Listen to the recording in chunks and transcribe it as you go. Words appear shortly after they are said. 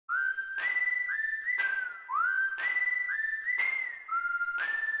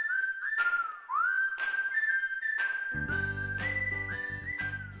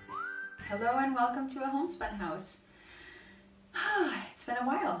Hello and welcome to a Homespun house. It's been a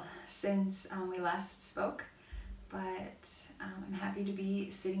while since we last spoke, but I'm happy to be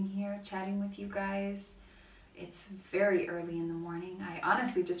sitting here chatting with you guys. It's very early in the morning. I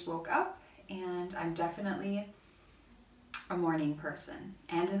honestly just woke up and I'm definitely a morning person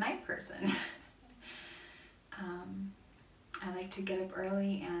and a night person. I like to get up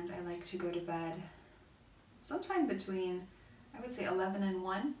early and I like to go to bed sometime between, I would say 11 and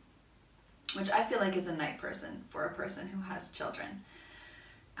 1. Which I feel like is a night person for a person who has children,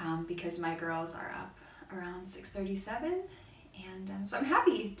 because my girls are up around 6:37, and so I'm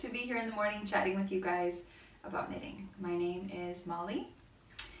happy to be here in the morning chatting with you guys about knitting. My name is Molly,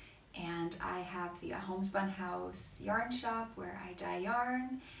 and I have the Homespun House yarn shop where I dye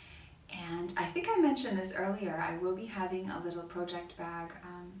yarn, and I think I mentioned this earlier, I will be having a little project bag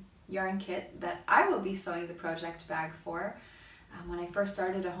yarn kit that I will be sewing the project bag for. When I first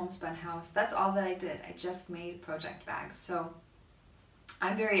started a Homespun house, that's all that I did. I just made project bags. So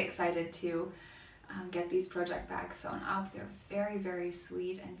I'm very excited to get these project bags sewn up. They're very, very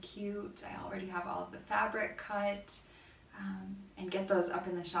sweet and cute. I already have all of the fabric cut and get those up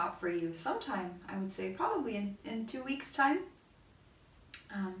in the shop for you sometime, I would say probably in 2 weeks' time.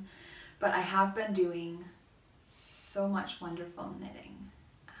 But I have been doing so much wonderful knitting.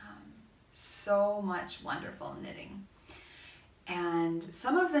 So much wonderful knitting. And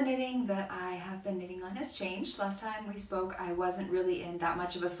some of the knitting that I have been knitting on has changed. Last time we spoke, I wasn't really in that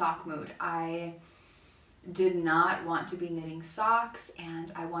much of a sock mood. I did not want to be knitting socks,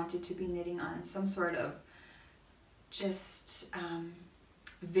 and I wanted to be knitting on some sort of just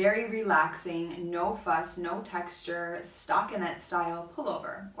very relaxing, no fuss, no texture, stockinette style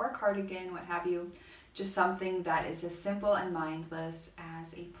pullover or cardigan, what have you. Just something that is as simple and mindless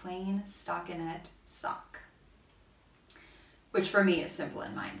as a plain stockinette sock. Which for me is simple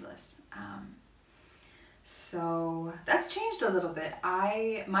and mindless. So that's changed a little bit.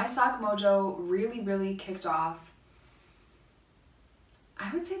 My sock mojo really kicked off, I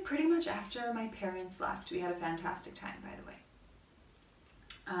would say pretty much after my parents left. We had a fantastic time, by the way.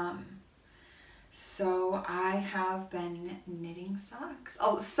 So I have been knitting socks.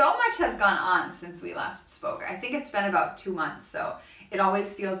 Oh, so much has gone on since we last spoke. I think it's been about 2 months, so it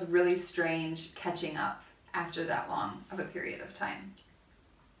always feels really strange catching up after that long of a period of time.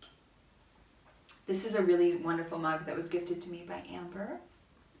 This is a really wonderful mug that was gifted to me by Amber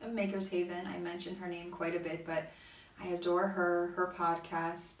of Maker's Haven. I mentioned her name quite a bit, but I adore her, her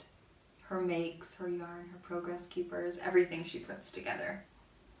podcast, her makes, her yarn, her progress keepers, everything she puts together.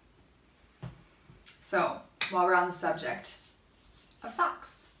 So, while we're on the subject of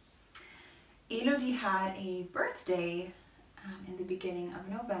socks, Elodie had a birthday in the beginning of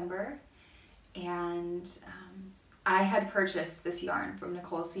November, and I had purchased this yarn from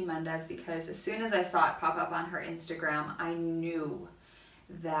Nicole C. Mendez because as soon as I saw it pop up on her Instagram, I knew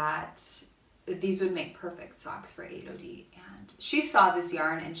that these would make perfect socks for Elodie. And she saw this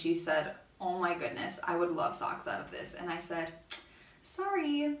yarn and she said, "Oh my goodness, I would love socks out of this." And I said,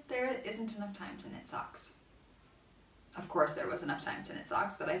 "Sorry, there isn't enough time to knit socks." Of course there was enough time to knit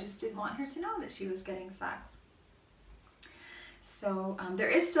socks, but I just didn't want her to know that she was getting socks. So there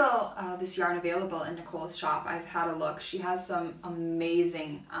is still this yarn available in Nicole's shop. I've had a look. She has some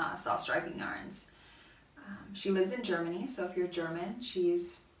amazing self-striping yarns. She lives in Germany, so if you're German,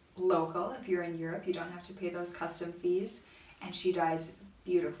 she's local. If you're in Europe, you don't have to pay those custom fees. And she dyes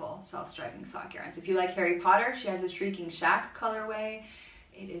beautiful self-striping sock yarns. If you like Harry Potter, she has a Shrieking Shack colorway.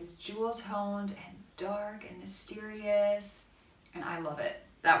 It is jewel-toned and dark and mysterious, and I love it.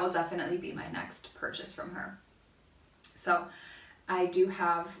 That will definitely be my next purchase from her. So I do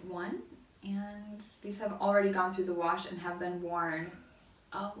have one, and these have already gone through the wash and have been worn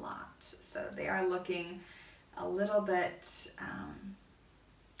a lot. So they are looking a little bit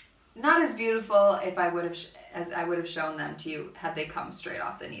not as beautiful as I would have shown them to you had they come straight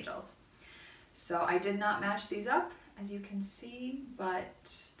off the needles. So I did not match these up, as you can see, but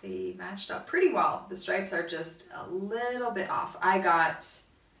they matched up pretty well. The stripes are just a little bit off. I got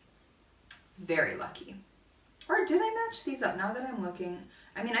very lucky. Or did I match these up now that I'm looking?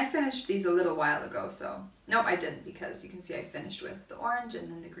 I mean, I finished these a little while ago, so nope, I didn't, because you can see I finished with the orange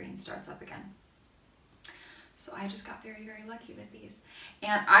and then the green starts up again. So I just got very lucky with these.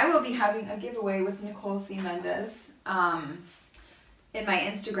 And I will be having a giveaway with Nicole C. Mendez in my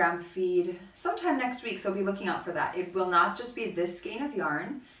Instagram feed sometime next week, so be looking out for that. It will not just be this skein of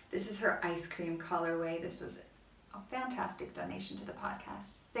yarn. This is her ice cream colorway. This was a fantastic donation to the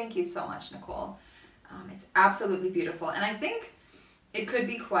podcast. Thank you so much, Nicole. It's absolutely beautiful, and I think it could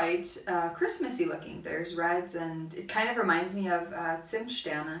be quite Christmassy looking. There's reds, and it kind of reminds me of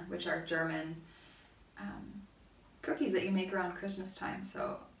Zimtsterne, which are German cookies that you make around Christmas time.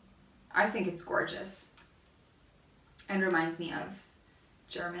 So I think it's gorgeous and reminds me of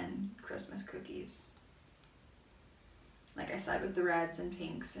German Christmas cookies. Like I said, with the reds and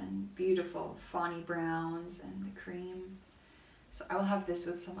pinks and beautiful fawny browns and the cream. So I will have this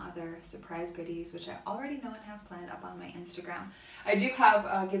with some other surprise goodies, which I already know and have planned up on my Instagram. I do have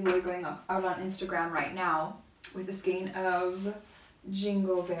a giveaway going out on Instagram right now with a skein of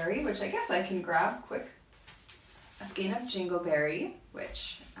Jingleberry, which I guess I can grab quick. A skein of Jingleberry,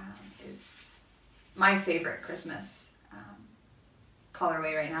 which is my favorite Christmas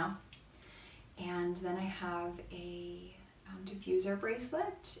colorway right now. And then I have a diffuser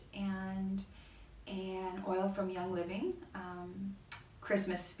bracelet and an oil from Young Living,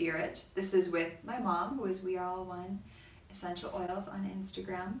 Christmas Spirit. This is with my mom, who is We Are All One Essential Oils on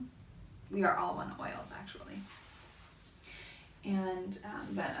Instagram. We Are All One Oils, actually. And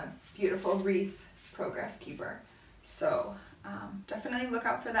then a beautiful wreath Progress Keeper. So definitely look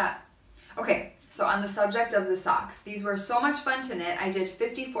out for that. Okay, so on the subject of the socks, these were so much fun to knit. I did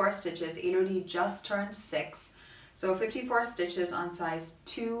 54 stitches. Elodie just turned 6. So 54 stitches on size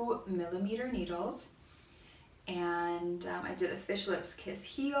 2mm needles. And I did a Fish Lips Kiss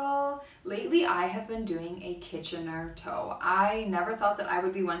heel. Lately I have been doing a Kitchener toe. I never thought that I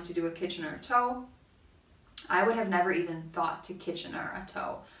would be one to do a Kitchener toe. I would have never even thought to Kitchener a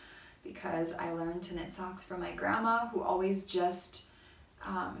toe, because I learned to knit socks from my grandma, who always just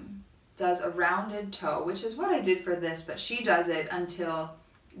does a rounded toe, which is what I did for this, but she does it until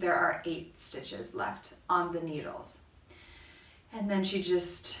there are 8 stitches left on the needles. And then she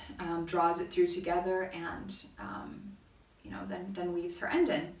just draws it through together and, you know, then weaves her end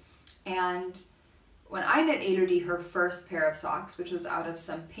in. And when I knit Elodie her first pair of socks, which was out of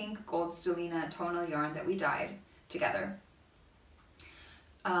some pink Gold Stellina tonal yarn that we dyed together,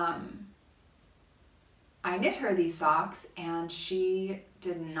 I knit her these socks and she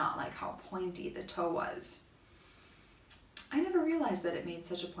did not like how pointy the toe was. I never realized that it made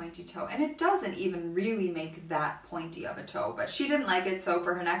such a pointy toe, and it doesn't even really make that pointy of a toe, but she didn't like it. So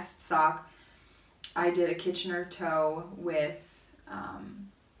for her next sock, I did a Kitchener toe with,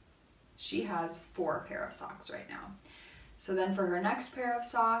 she has 4 pair of socks right now. So then for her next pair of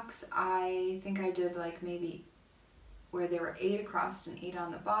socks, I think I did like maybe where they were 8 across and 8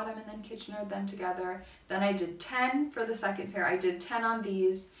 on the bottom, and then Kitchenered them together. Then I did 10 for the second pair. I did 10 on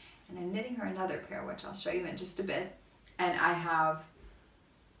these, and I'm knitting her another pair, which I'll show you in just a bit. And I have,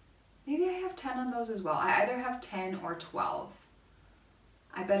 maybe I have 10 on those as well. I either have 10 or 12.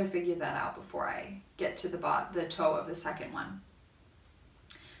 I better figure that out before I get to the toe of the second one.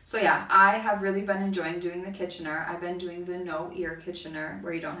 So yeah, I have really been enjoying doing the Kitchener. I've been doing the no ear Kitchener,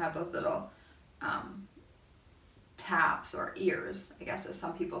 where you don't have those little taps or ears, I guess as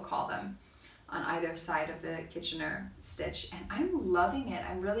some people call them, on either side of the Kitchener stitch. And I'm loving it.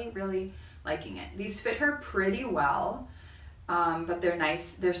 I'm really, really liking it. These fit her pretty well, but they're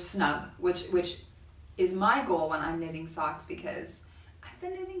nice, they're snug, which is my goal when I'm knitting socks, because I've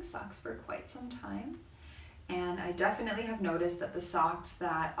been knitting socks for quite some time, and I definitely have noticed that the socks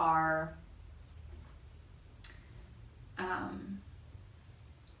that are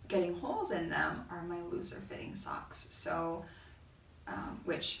getting holes in them are my looser fitting socks. So,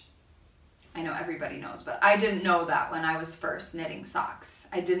 which I know everybody knows, but I didn't know that when I was first knitting socks.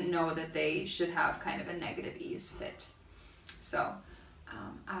 I didn't know that they should have kind of a negative ease fit. So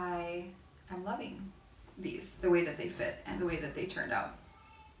I am loving these, the way that they fit and the way that they turned out.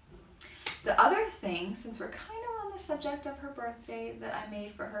 The other thing, since we're kind of on the subject of her birthday, that I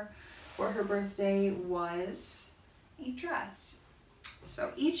made for her birthday was a dress.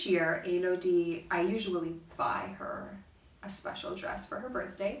 So each year, Elodie, I usually buy her a special dress for her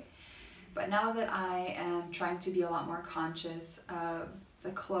birthday. But now that I am trying to be a lot more conscious of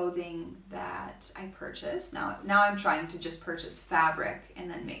the clothing that I purchase, now I'm trying to just purchase fabric and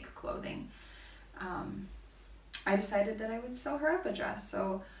then make clothing. I decided that I would sew her up a dress.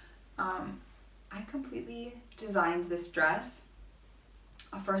 So I completely designed this dress,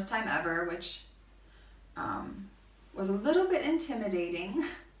 a first time ever, which was a little bit intimidating,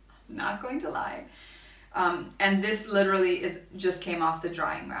 not going to lie. And this literally just came off the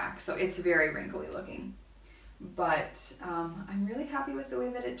drying rack, so it's very wrinkly looking. But I'm really happy with the way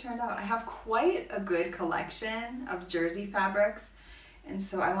that it turned out. I have quite a good collection of jersey fabrics, and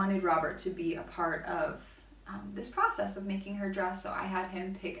so I wanted Robert to be a part of this process of making her dress, so I had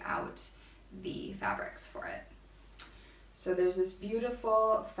him pick out the fabrics for it. So there's this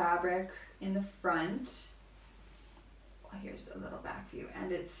beautiful fabric in the front. here's a little back view,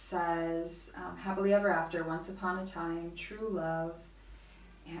 and it says, happily ever after, once upon a time, true love.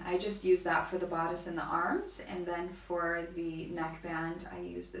 And I just use that for the bodice and the arms, and then for the neckband, I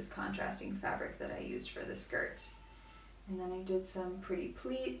use this contrasting fabric that I used for the skirt. And then I did some pretty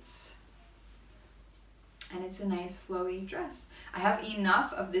pleats, and it's a nice flowy dress. I have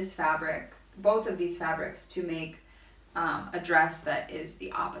enough of this fabric, both of these fabrics, to make a dress that is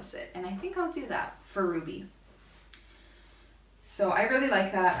the opposite, and I think I'll do that for Ruby. So I really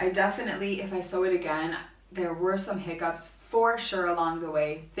like that. I definitely, if I sew it again, there were some hiccups for sure along the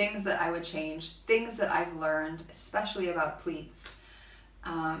way, things that I would change, things that I've learned, especially about pleats.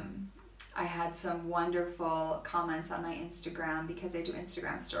 I had some wonderful comments on my Instagram, because I do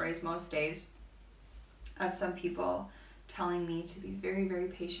Instagram stories most days, of some people telling me to be very, very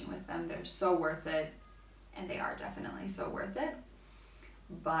patient with them. They're so worth it, and they are definitely so worth it.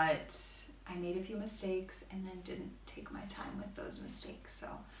 But I made a few mistakes and then didn't take my time with those mistakes. So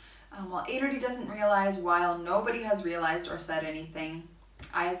while Aderty doesn't realize, while nobody has realized or said anything,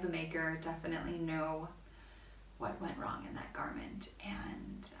 I as the maker definitely know what went wrong in that garment,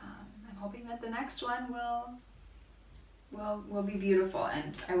 and I'm hoping that the next one will be beautiful,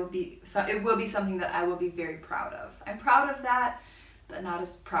 and it will be something that I will be very proud of. I'm proud of that, but not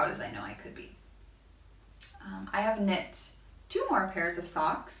as proud as I know I could be. I have knit 2 more pairs of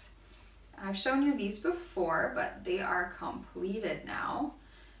socks. I've shown you these before, but they are completed now.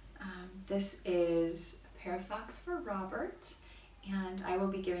 This is a pair of socks for Robert, and I will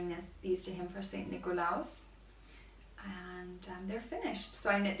be giving these to him for St. Nicolaus. And they're finished. So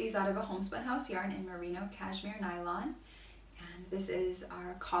I knit these out of a Homespun house yarn in merino cashmere nylon. And this is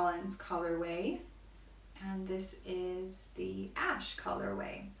our Collins colorway. And this is the ash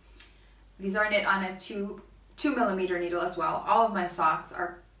colorway. These are knit on a 2mm needle as well. All of my socks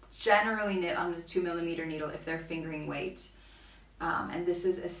are generally knit on a 2mm needle if they're fingering weight. And this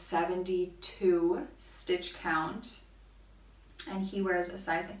is a 72 stitch count. And he wears a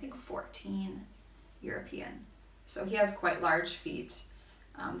size, I think, 14 European. So he has quite large feet.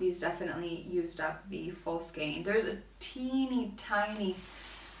 These definitely used up the full skein. There's a teeny tiny,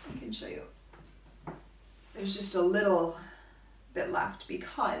 I can show you. There's just a little bit left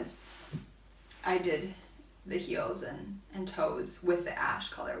because I did the heels and toes with the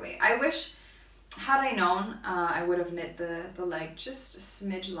ash colorway. I wish, had I known, I would have knit the leg just a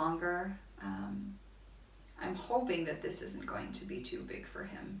smidge longer. I'm hoping that this isn't going to be too big for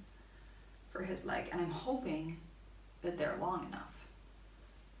him, for his leg, and I'm hoping that they're long enough.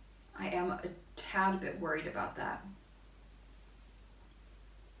 I am a tad bit worried about that.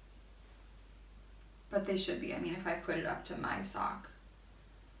 But they should be. I mean, if I put it up to my sock,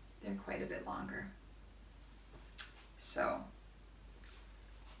 they're quite a bit longer. So,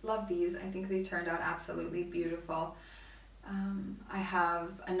 love these. I think they turned out absolutely beautiful. I have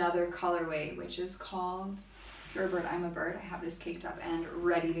another colorway, which is called You're a Bird, I'm a Bird. I have this caked up and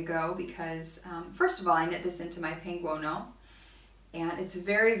ready to go because, first of all, I knit this into my penguono, and it's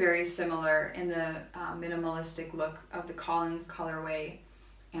very, very similar in the minimalistic look of the Collins colorway,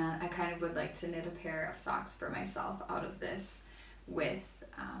 and I kind of would like to knit a pair of socks for myself out of this with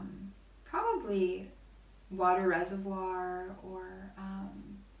probably Water Reservoir or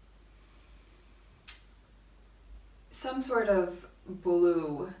some sort of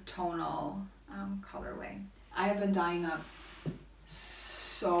blue tonal colorway. I have been dyeing up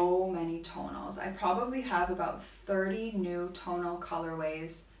so many tonals. I probably have about 30 new tonal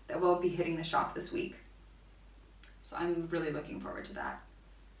colorways that will be hitting the shop this week. So I'm really looking forward to that.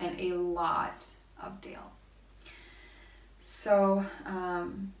 And a lot of Dale. So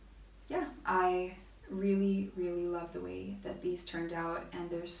yeah, I really, really love the way that these turned out, and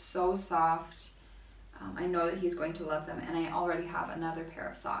they're so soft. I know that he's going to love them, and I already have another pair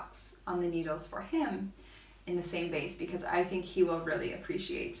of socks on the needles for him in the same base because I think he will really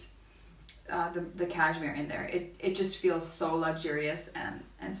appreciate the cashmere in there. It just feels so luxurious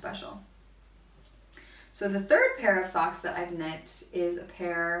and special. So the third pair of socks that I've knit is a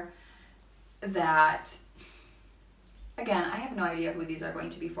pair that, again, I have no idea who these are going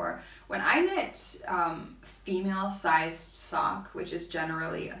to be for. When I knit female sized sock, which is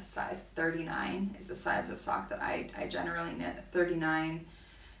generally a size 39, is the size of sock that I generally knit, 39,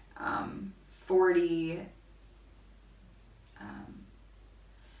 40.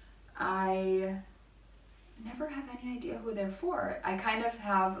 I never have any idea who they're for. I kind of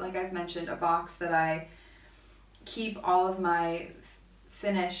have, like I've mentioned, a box that I keep all of my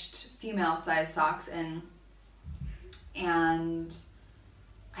finished female size socks in, and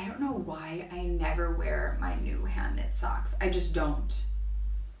I don't know why I never wear my new hand knit socks. I just don't.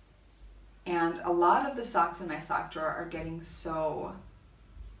 And a lot of the socks in my sock drawer are getting so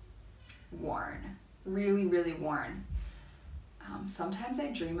worn, really, really worn. Sometimes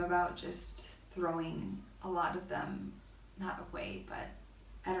I dream about just throwing a lot of them, not away, but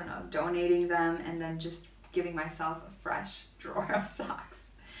I don't know, donating them and then just giving myself a fresh drawer of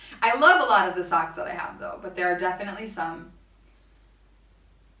socks. I love a lot of the socks that I have though, but there are definitely some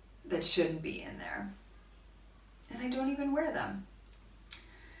that shouldn't be in there. And I don't even wear them.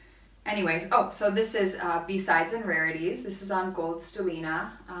 Anyways, oh, so this is B-Sides and Rarities. This is on Gold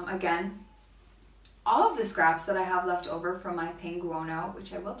Stellina. Again, all of the scraps that I have left over from my Penguono,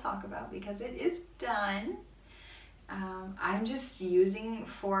 which I will talk about because it is done, I'm just using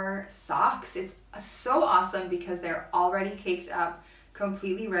for socks. It's so awesome because they're already caked up,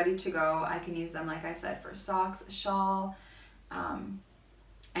 completely ready to go. I can use them, like I said, for socks, a shawl,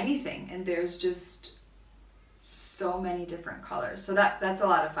 anything. And there's just so many different colors. So that's a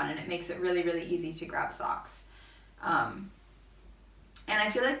lot of fun, and it makes it really, really easy to grab socks. And I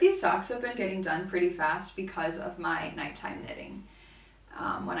feel like these socks have been getting done pretty fast because of my nighttime knitting.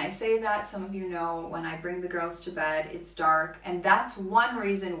 When I say that, some of you know, when I bring the girls to bed, it's dark, and that's one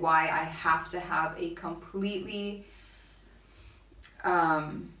reason why I have to have a completely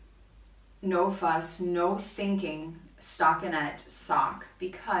no fuss, no thinking stockinette sock,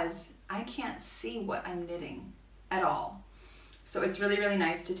 because I can't see what I'm knitting at all. So it's really, really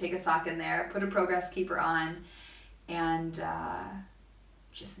nice to take a sock in there, put a Progress Keeper on, and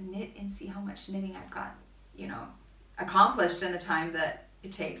just knit and see how much knitting I've got, you know, accomplished in the time that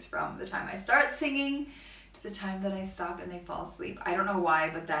it takes from the time I start singing to the time that I stop and they fall asleep. I don't know why,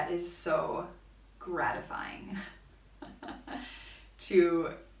 but that is so gratifying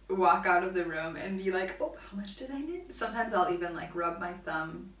to walk out of the room and be like, oh, how much did I knit? Sometimes I'll even like rub my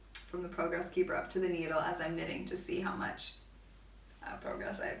thumb from the Progress Keeper up to the needle as I'm knitting to see how much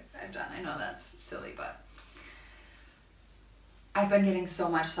progress I've done. I know that's silly, but I've been getting so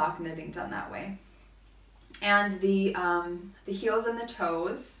much sock knitting done that way. And the heels and the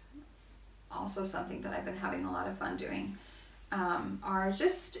toes, also something that I've been having a lot of fun doing, are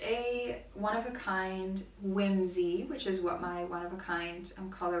just a one-of-a-kind whimsy, which is what my one-of-a-kind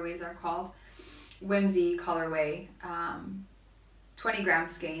colorways are called. Whimsy colorway, 20-gram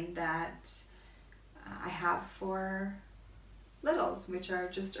skein that I have for littles, which are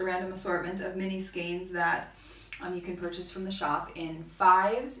just a random assortment of mini skeins that you can purchase from the shop in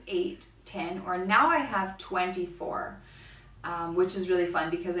 5s, 8, 10, or now I have 24, which is really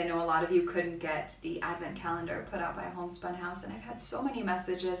fun because I know a lot of you couldn't get the advent calendar put out by Homespun House, and I've had so many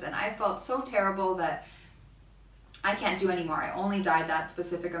messages, and I felt so terrible that I can't do anymore. I only dyed that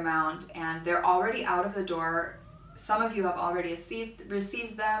specific amount, and they're already out of the door. Some of you have already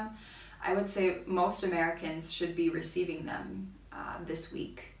received them. I would say most Americans should be receiving them this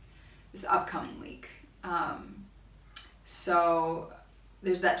week, this upcoming week. So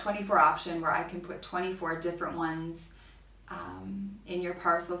there's that 24 option where I can put 24 different ones in your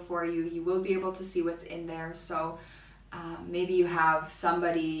parcel for you. You will be able to see what's in there. So maybe you have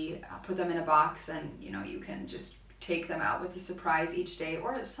somebody put them in a box, and you know, you can just take them out with a surprise each day,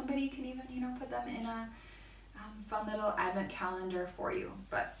 or somebody can even, you know, put them in a fun little advent calendar for you.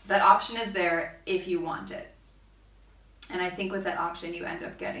 But that option is there if you want it. And I think with that option you end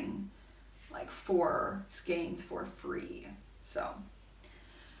up getting like 4 skeins for free. So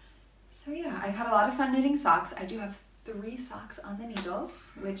yeah, I've had a lot of fun knitting socks. I do have 3 socks on the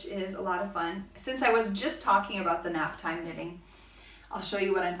needles, which is a lot of fun. Since I was just talking about the nap time knitting, I'll show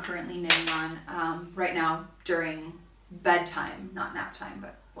you what I'm currently knitting on right now during bedtime, not nap time,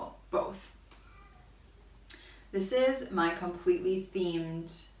 but well, both. This is my completely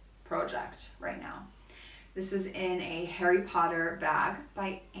themed project right now. This is in a Harry Potter bag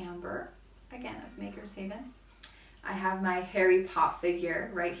by Amber, again of Maker's Haven. I have my Harry Pop figure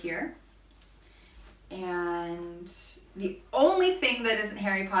right here. And the only thing that isn't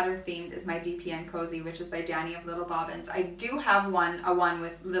Harry Potter themed is my DPN cozy, which is by Danny of Little Bobbins. I do have a one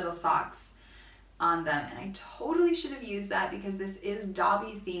with little socks on them, and I totally should have used that because this is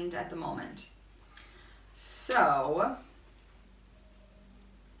Dobby themed at the moment. So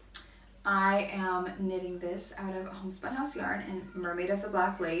I am knitting this out of Homespun House yarn and Mermaid of the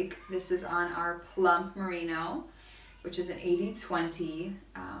Black Lake. This is on our Plump Merino, which is an 80/20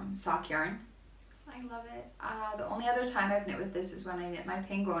 sock yarn. I love it. The only other time I've knit with this is when I knit my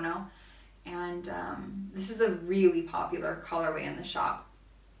Penguono, and this is a really popular colorway in the shop.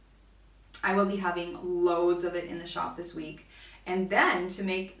 I will be having loads of it in the shop this week. And then to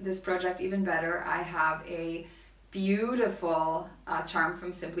make this project even better, I have a beautiful charm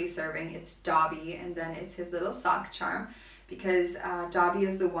from Simply Serving. It's Dobby, and then it's his little sock charm. because Dobby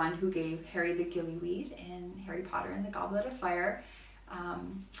is the one who gave Harry the gillyweed in Harry Potter and the Goblet of Fire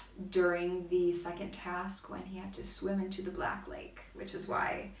during the second task when he had to swim into the Black Lake, which is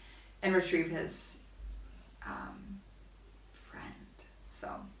why, and retrieve his friend. So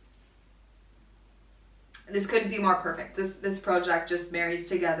this couldn't be more perfect. This project just marries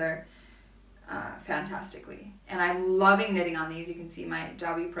together fantastically. And I'm loving knitting on these. You can see my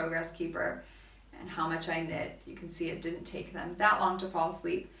Dobby Progress Keeper and how much I knit. You can see it didn't take them that long to fall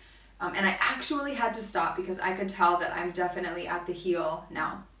asleep. And I actually had to stop because I could tell that I'm definitely at the heel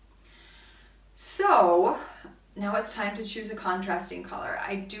now. So now it's time to choose a contrasting color.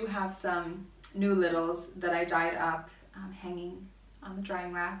 I do have some new littles that I dyed up hanging on the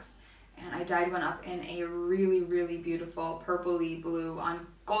drying racks. And I dyed one up in a really, really beautiful purpley blue on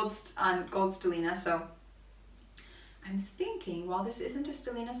gold stellina. So I'm thinking, while this isn't a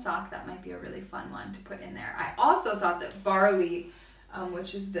stellina sock, that might be a really fun one to put in there. I also thought that barley,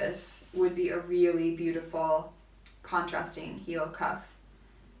 which is this, would be a really beautiful contrasting heel, cuff,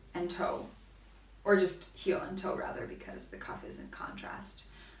 and toe. Or just heel and toe rather, because the cuff isn't contrast.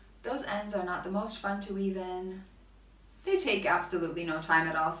 Those ends are not the most fun to weave in. They take absolutely no time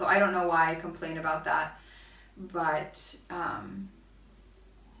at all, so I don't know why I complain about that. But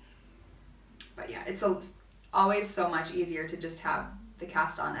yeah, it's always so much easier to just have the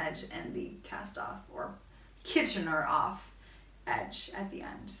cast on edge and the cast off or Kitchener off edge at the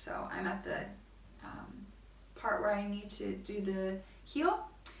end. So I'm at the part where I need to do the heel.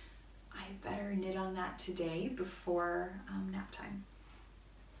 I better knit on that today before nap time.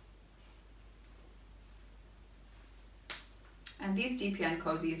 And these DPN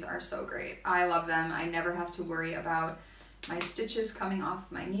cozies are so great. I love them. I never have to worry about my stitches coming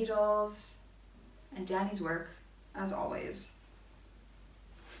off my needles. And Danny's work, as always,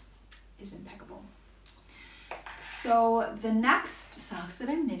 is impeccable. So the next socks that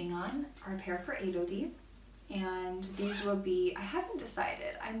I'm knitting on are a pair for Elodie. And these will be, I haven't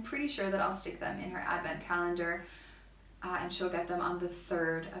decided. I'm pretty sure that I'll stick them in her advent calendar and she'll get them on the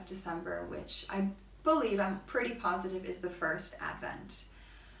 3rd of December, which I believe, I'm pretty positive, is the first Advent.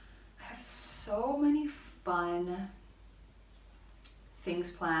 I have so many fun things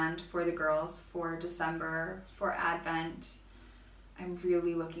planned for the girls for December, for Advent. I'm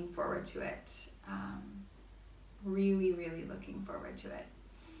really looking forward to it. Really, really looking forward to it.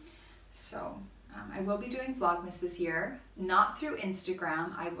 So I will be doing Vlogmas this year, not through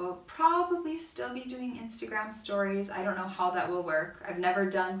Instagram. I will probably still be doing Instagram stories. I don't know how that will work. I've never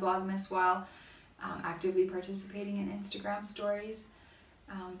done Vlogmas while actively participating in Instagram stories,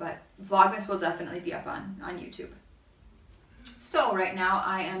 but Vlogmas will definitely be up on YouTube. So right now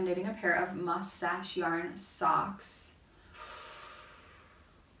I am knitting a pair of mustache yarn socks.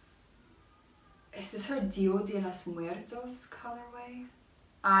 Is this her Dia de los Muertos colorway?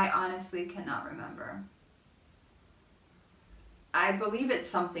 I honestly cannot remember. I believe it's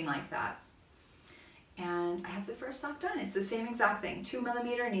something like that. And I have the first sock done. It's the same exact thing,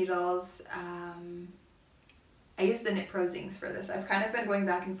 2mm needles. I use the Knit Pro Zings for this. I've kind of been going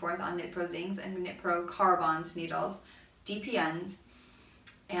back and forth on Knit Pro Zings and Knit Pro Carbons needles, DPNs,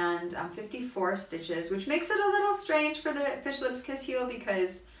 and 54 stitches, which makes it a little strange for the Fish Lips Kiss heel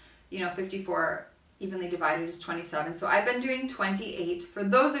because, you know, 54 evenly divided is 27. So I've been doing 28 for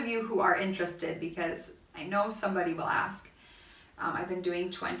those of you who are interested, because I know somebody will ask. I've been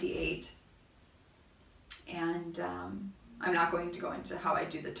doing 28. And I'm not going to go into how I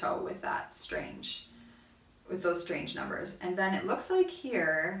do the toe with those strange numbers. And then it looks like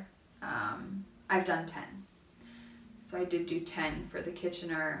here I've done 10. So I did do 10 for the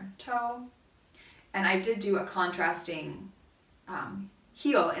Kitchener toe, and I did do a contrasting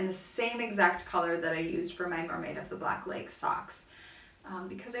heel in the same exact color that I used for my Mermaid of the Black Lake socks,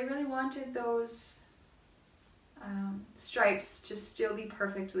 because I really wanted those stripes to still be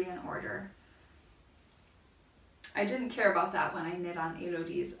perfectly in order. I didn't care about that when I knit on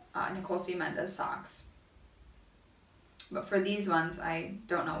Elodie's Nicole C. Mendez socks. But for these ones, I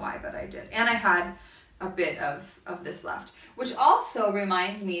don't know why, but I did. And I had a bit of this left, which also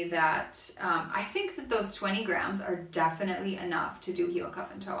reminds me that I think that those 20 grams are definitely enough to do heel,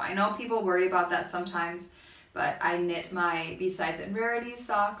 cuff, and toe. I know people worry about that sometimes, but I knit my B-Sides and Rarities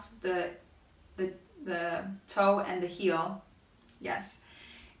socks, the toe and the heel, yes.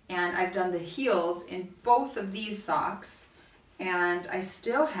 And I've done the heels in both of these socks, and I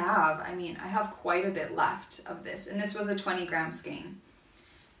still have, I mean, I have quite a bit left of this, and this was a 20-gram skein.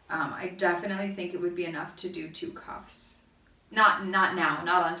 I definitely think it would be enough to do 2 cuffs. Not now,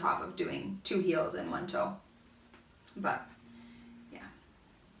 not on top of doing 2 heels and 1 toe. But, yeah.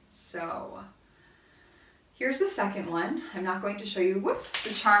 So, Here's the second one. I'm not going to show you, whoops,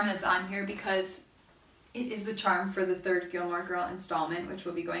 the charm that's on here because it is the charm for the third Gilmore Girl installment, which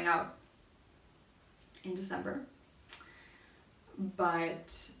will be going out in December.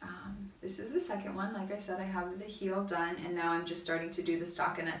 But this is the second one. Like I said, I have the heel done, and now I'm just starting to do the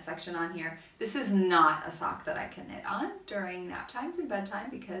stockinette section on here. This is not a sock that I can knit on during nap times and bedtime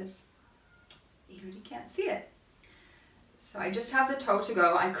because you really can't see it. So I just have the toe to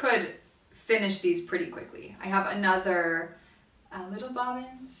go. I could finish these pretty quickly. I have another Little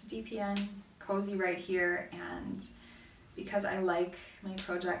Bobbins DPN cozy right here, and because I like my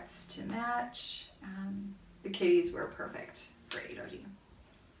projects to match, the kitties were perfect for 8OD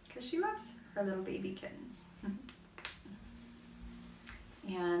because she loves her little baby kittens.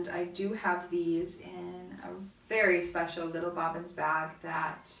 And I do have these in a very special Little Bobbins bag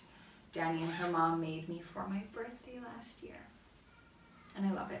that Danny and her mom made me for my birthday last year. And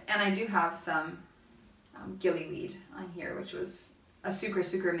I love it. And I do have some gillyweed on here, which was a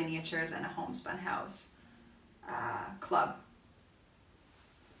Sucre Miniatures and a Homespun House club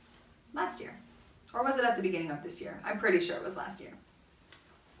last year. Or was it at the beginning of this year? I'm pretty sure it was last year.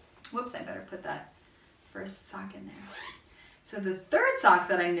 Whoops, I better put that first sock in there. So the third sock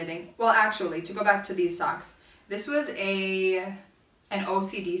that I'm knitting, well actually, to go back to these socks, this was an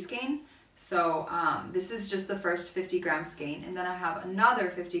OCD skein. So this is just the first 50-gram skein, and then I have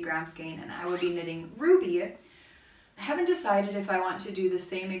another 50-gram skein, and I will be knitting Ruby. I haven't decided if I want to do the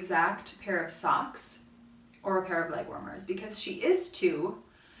same exact pair of socks or a pair of leg warmers because she is 2.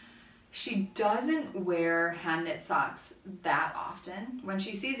 She doesn't wear hand knit socks that often. When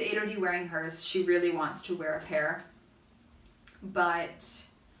she sees 8OD wearing hers, she really wants to wear a pair, but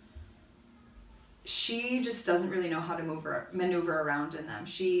she just doesn't really know how to maneuver around in them.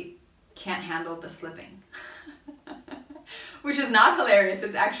 She can't handle the slipping, which is not hilarious.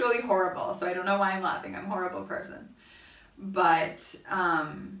 It's actually horrible. So I don't know why I'm laughing. I'm a horrible person. But I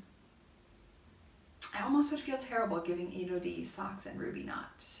almost would feel terrible giving 8OD socks and Ruby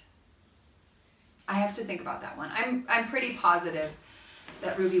not. I have to think about that one. I'm pretty positive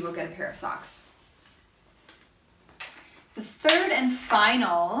that Ruby will get a pair of socks. The third and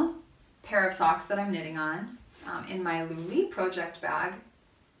final pair of socks that I'm knitting on in my Luli project bag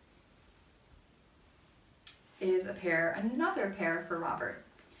is another pair for Robert.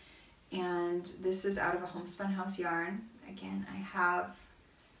 And this is out of a Homespun House yarn. Again, I have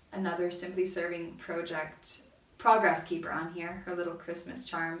another Simply Serving project Progress Keeper on here, her little Christmas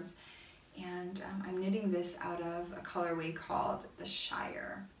charms. And I'm knitting this out of a colorway called the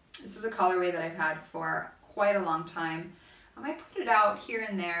Shire. This is a colorway that I've had for quite a long time. I put it out here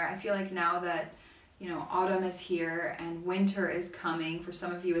and there. I feel like now that, you know, autumn is here and winter is coming, for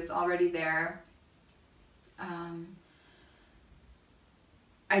some of you it's already there.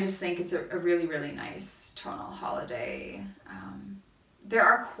 I just think it's a really, really nice tonal holiday. There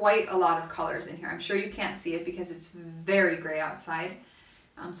are quite a lot of colors in here. I'm sure you can't see it because it's very gray outside,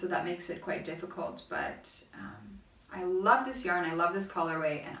 so that makes it quite difficult, but I love this yarn, I love this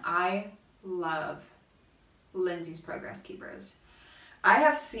colorway, and I love Lindsay's Progress Keepers. I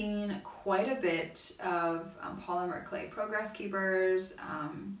have seen quite a bit of polymer clay Progress Keepers.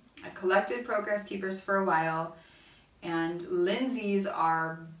 I've collected Progress Keepers for a while, and Lindsay's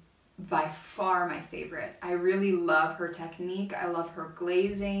are by far my favorite. I really love her technique. I love her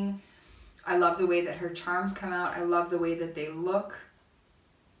glazing. I love the way that her charms come out. I love the way that they look.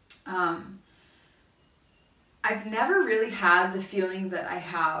 I've never really had the feeling that I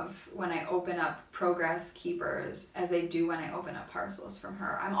have when I open up Progress Keepers as I do when I open up parcels from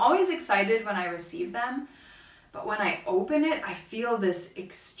her. I'm always excited when I receive them, but when I open it, I feel this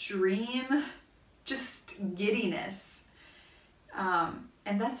extreme just giddiness.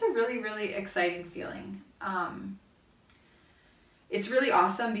 And that's a really, really exciting feeling. It's really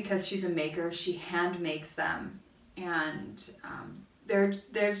awesome because she's a maker. She hand makes them, and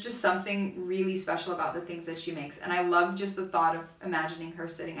there's just something really special about the things that she makes. And I love just the thought of imagining her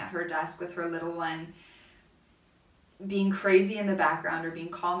sitting at her desk with her little one, being crazy in the background or being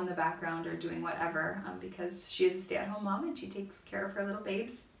calm in the background or doing whatever, because she is a stay-at-home mom and she takes care of her little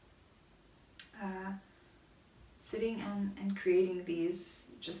babes. Sitting and creating these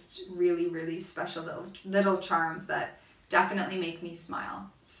just really, really special little charms that definitely make me smile.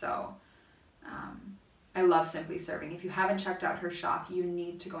 So I love Simply Serving. If you haven't checked out her shop, you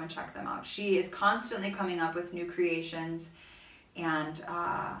need to go and check them out. She is constantly coming up with new creations, and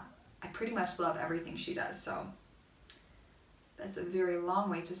I pretty much love everything she does. So that's a very long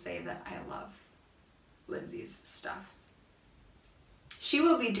way to say that I love Lindsay's stuff. She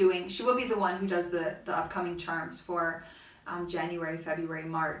will be the one who does the upcoming charms for January, February,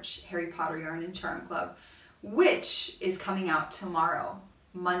 March, Harry Potter Yarn and Charm Club, which is coming out tomorrow,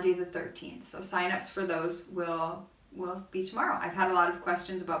 Monday the 13th. So signups for those will be tomorrow. I've had a lot of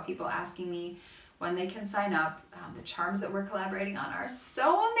questions about people asking me when they can sign up. The charms that we're collaborating on are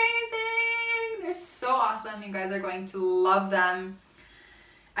so amazing. They're so awesome. You guys are going to love them.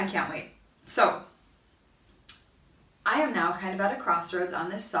 I can't wait. So I am now kind of at a crossroads on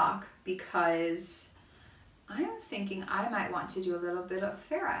this sock because I'm thinking I might want to do a little bit of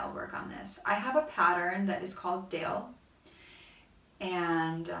Fair Isle work on this. I have a pattern that is called Dale,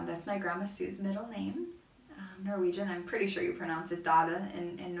 and that's my Grandma Sue's middle name. Norwegian. I'm pretty sure you pronounce it Dada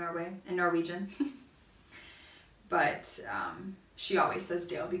in Norwegian. But she always says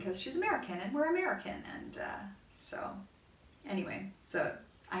Dale because she's American and we're American. And so anyway, so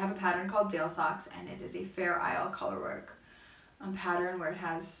I have a pattern called Dale Socks, and it is a Fair Isle colorwork pattern where it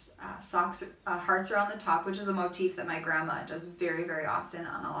has socks, hearts are on the top, which is a motif that my grandma does very, very often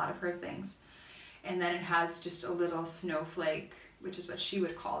on a lot of her things. And then it has just a little snowflake, which is what she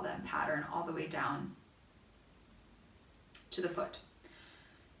would call them, pattern all the way down to the foot.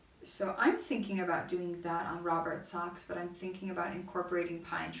 So I'm thinking about doing that on Robert socks, but I'm thinking about incorporating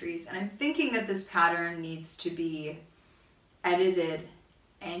pine trees, and I'm thinking that this pattern needs to be edited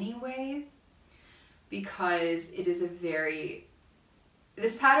anyway because it is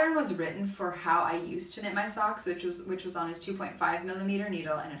this pattern was written for how I used to knit my socks, which was on a 2.5mm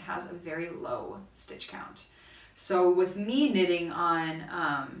needle, and it has a very low stitch count. So with me knitting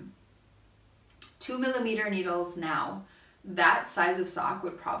on 2mm needles now, that size of sock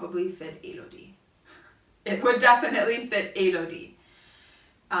would probably fit 8 OD. It would definitely fit 8 OD.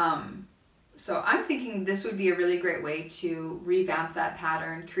 So I'm thinking this would be a really great way to revamp that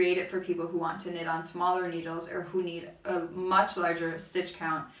pattern, create it for people who want to knit on smaller needles or who need a much larger stitch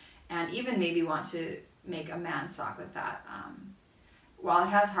count, and even maybe want to make a man sock with that. While it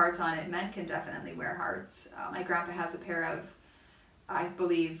has hearts on it, men can definitely wear hearts. My grandpa has a pair of, I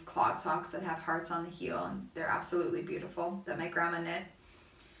believe, clog socks that have hearts on the heel, and they're absolutely beautiful, that my grandma knit.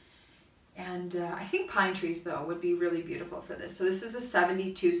 And I think pine trees, though, would be really beautiful for this. So this is a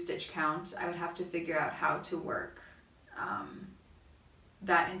 72 stitch count. I would have to figure out how to work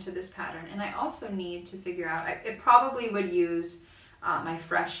that into this pattern. And I also need to figure out, it probably would use my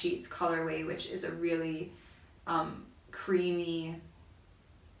Fresh Sheets colorway, which is a really creamy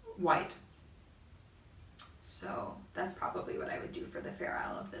white. So that's probably what I would do for the Fair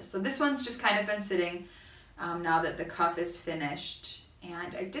Isle of this. So this one's just kind of been sitting now that the cuff is finished.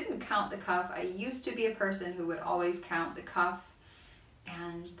 And I didn't count the cuff. I used to be a person who would always count the cuff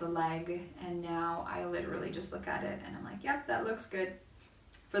and the leg, and now I literally just look at it and I'm like, yep, that looks good.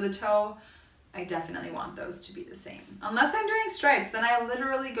 For the toe, I definitely want those to be the same. Unless I'm doing stripes, then I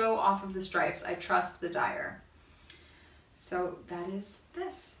literally go off of the stripes. I trust the dyer. So that is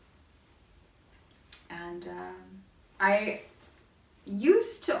this. And I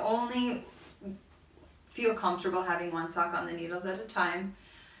used to only feel comfortable having one sock on the needles at a time.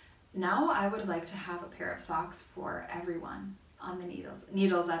 Now I would like to have a pair of socks for everyone on the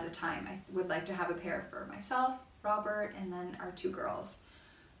needles at a time. I would like to have a pair for myself, Robert, and then our two girls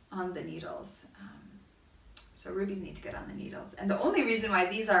on the needles. So rubies need to get on the needles. And the only reason why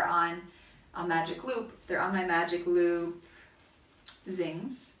these are on a Magic Loop, they're on my Magic Loop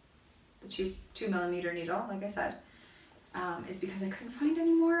Zings, the 2mm needle, like I said, is because I couldn't find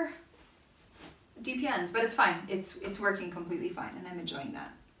any more DPNs, but it's fine. It's working completely fine, and I'm enjoying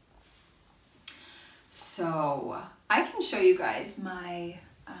that. So I can show you guys my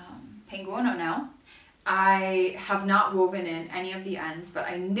Penguono now. I have not woven in any of the ends, but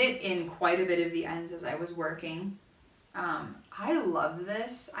I knit in quite a bit of the ends as I was working. I love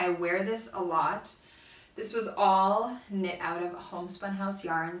this. I wear this a lot. This was all knit out of Homespun House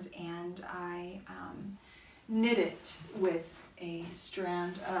yarns, and I knit it with a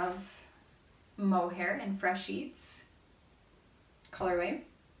strand of mohair in Fresh Sheets colorway.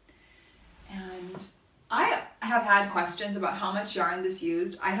 And I have had questions about how much yarn this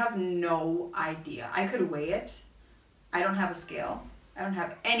used. I have no idea. I could weigh it. I don't have a scale. I don't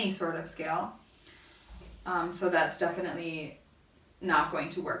have any sort of scale. So that's definitely not going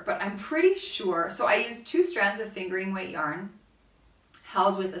to work, but I'm pretty sure. So I used 2 strands of fingering weight yarn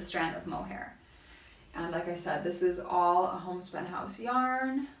held with a strand of mohair. And like I said, this is all a Homespun House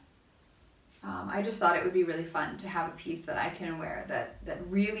yarn. I just thought it would be really fun to have a piece that I can wear that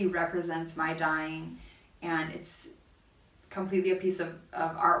really represents my dyeing, and it's completely a piece of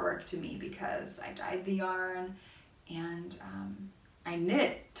artwork to me because I dyed the yarn, and I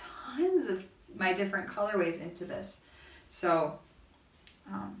knit tons of my different colorways into this. So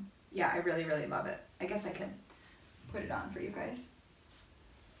yeah, I really, really love it. I guess I can put it on for you guys.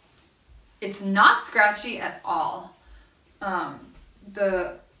 It's not scratchy at all.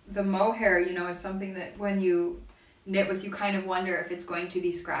 The mohair, you know, is something that when you knit with, you kind of wonder if it's going to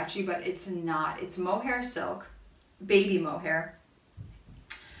be scratchy, but it's not. It's mohair silk, baby mohair.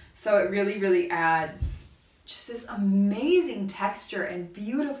 So it really, really adds just this amazing texture and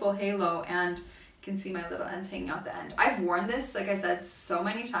beautiful halo, and you can see my little ends hanging out the end. I've worn this, like I said, so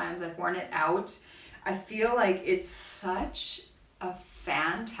many times. I've worn it out. I feel like it's such a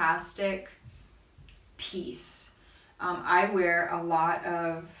fantastic piece. I wear a lot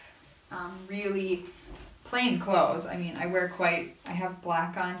of really plain clothes. I mean, I have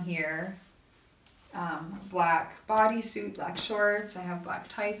black on here, black bodysuit, black shorts, I have black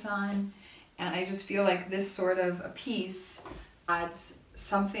tights on, and I just feel like this sort of a piece adds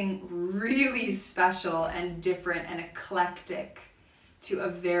something really special and different and eclectic to a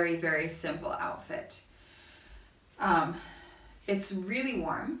very, very simple outfit. It's really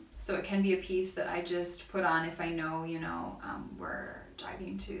warm, so it can be a piece that I just put on if I know, you know, we're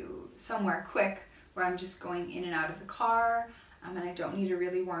driving to somewhere quick where I'm just going in and out of the car, and I don't need a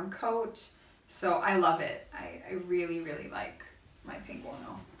really warm coat. So I love it. I really, really like my pink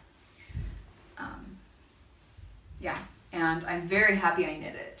Wono. Yeah, and I'm very happy I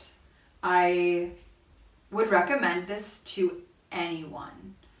knit it. I would recommend this to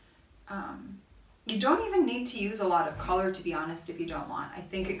anyone. You don't even need to use a lot of color, to be honest, if you don't want. I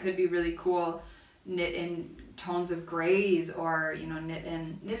think it could be really cool knit in tones of grays, or, you know, knit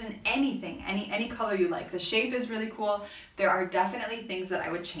in anything, any color you like. The shape is really cool. There are definitely things that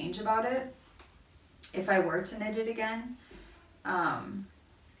I would change about it if I were to knit it again.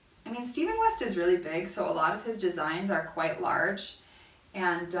 I mean, Stephen West is really big, so a lot of his designs are quite large,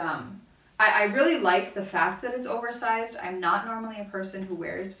 and I really like the fact that it's oversized. I'm not normally a person who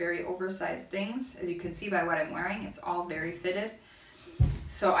wears very oversized things. As you can see by what I'm wearing, it's all very fitted.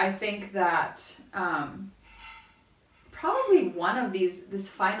 So I think that probably one of these, this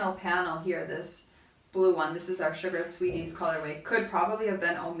final panel here, this blue one, this is our Sugared Sweeties colorway, could probably have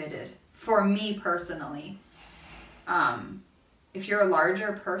been omitted for me personally. If you're a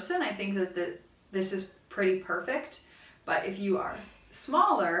larger person, I think that this is pretty perfect, but if you are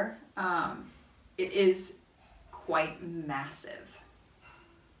smaller, it is quite massive.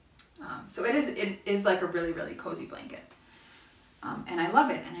 So it is like a really, really cozy blanket. And I love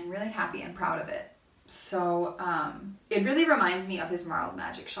it, and I'm really happy and proud of it. So it really reminds me of his Marled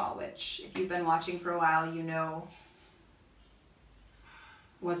Magic shawl, which, if you've been watching for a while, you know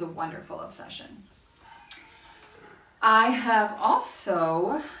was a wonderful obsession. I have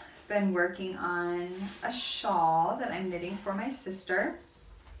also been working on a shawl that I'm knitting for my sister.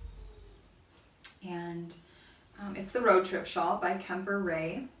 And it's the Road Trip Shawl by Kemper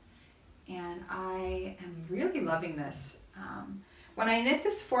Ray. And I am really loving this. When I knit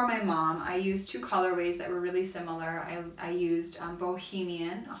this for my mom, I used two colorways that were really similar. I used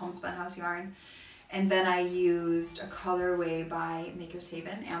Bohemian, a Homespun House yarn, and then I used a colorway by Maker's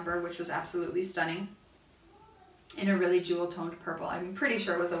Haven, Amber, which was absolutely stunning, in a really jewel-toned purple. I'm pretty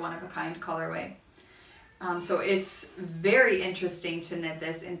sure it was a one-of-a-kind colorway. So it's very interesting to knit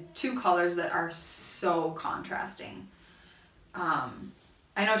this in two colors that are so contrasting.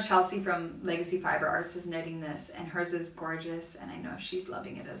 I know Chelsea from Legacy Fiber Arts is knitting this, and hers is gorgeous, and I know she's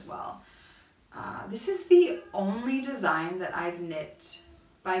loving it as well. This is the only design that I've knit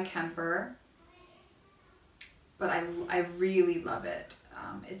by Kemper, but I really love it.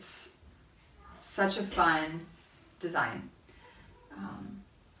 It's such a fun design.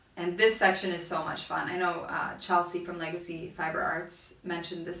 And this section is so much fun. I know Chelsea from Legacy Fiber Arts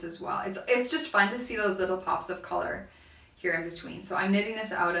mentioned this as well. It's just fun to see those little pops of color here in between. So I'm knitting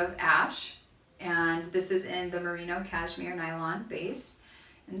this out of Ash, and this is in the Merino Cashmere Nylon base.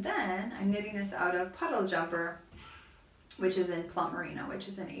 And then I'm knitting this out of Puddle Jumper, which is in Plum Merino, which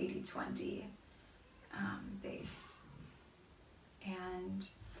is an 80/20 base. And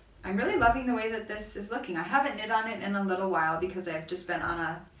I'm really loving the way that this is looking. I haven't knit on it in a little while because I've just been on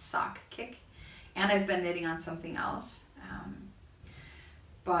a sock kick, and I've been knitting on something else.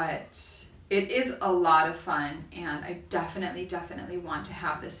 But it is a lot of fun, and I definitely want to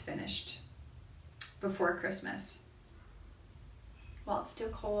have this finished before Christmas. While it's still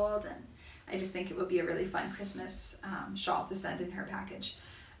cold, and I just think it would be a really fun Christmas shawl to send in her package.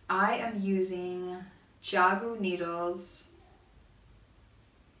 I am using Jagu needles.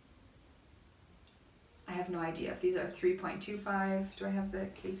 I have no idea if these are 3.25. Do I have the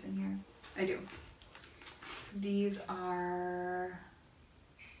case in here? I do. These are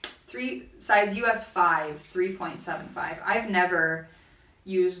size US 5, 3.75. I've never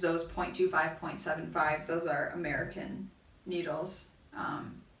used those 0.25, 0.75. Those are American needles.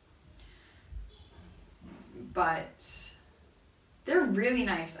 but they're really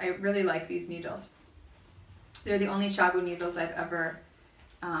nice. I really like these needles. They're the only Chago needles I've ever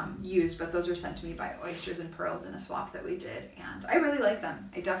used, but those were sent to me by Oysters and Pearls in a swap that we did, and I really like them.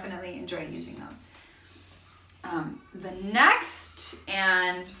 I definitely enjoy using those. The next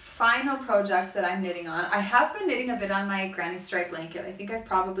and final project that I'm knitting on, I have been knitting a bit on my granny stripe blanket. I think I've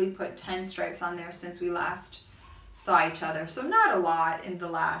probably put 10 stripes on there since we last saw each other, so not a lot in the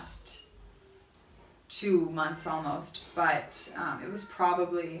last 2 months almost, but it was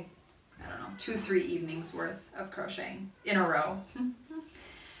probably, I don't know, 2-3 evenings worth of crocheting in a row.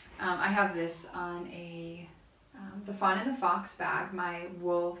 I have this on the Fawn and the Fox bag, my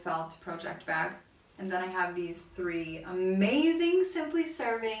wool felt project bag. And then I have these 3 amazing Simply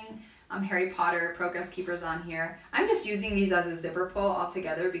Serving Harry Potter Progress Keepers on here. I'm just using these as a zipper pull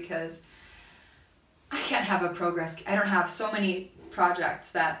altogether because I can't have a progress, I don't have so many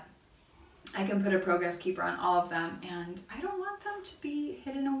projects that I can put a progress keeper on all of them, and I don't want them to be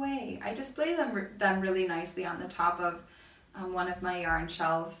hidden away. I display them really nicely on the top of one of my yarn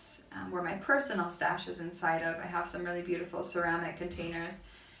shelves where my personal stash is inside of. I have some really beautiful ceramic containers.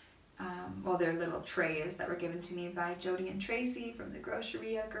 Well, they're little trays that were given to me by Jody and Tracy from the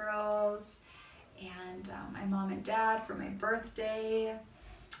Groceria Girls, and my mom and dad for my birthday.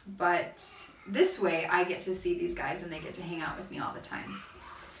 But this way I get to see these guys and they get to hang out with me all the time.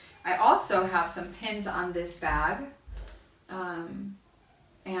 I also have some pins on this bag, and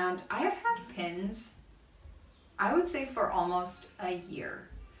I have had pins, I would say, for almost a year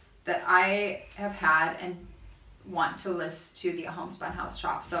that I have had and want to list to the Homespun House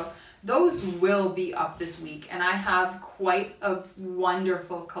shop. So those will be up this week, and I have quite a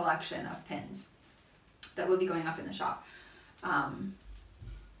wonderful collection of pins that will be going up in the shop.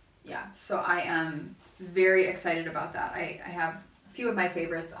 Yeah, so I am very excited about that. I have a few of my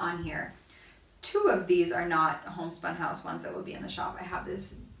favorites on here. 2 of these are not Homespun House ones that will be in the shop. I have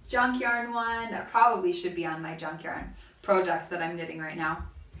this junk yarn one that probably should be on my junk yarn project that I'm knitting right now,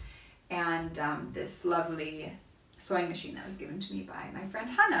 and this lovely sewing machine that was given to me by my friend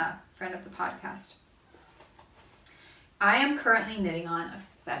Hannah, friend of the podcast. I am currently knitting on a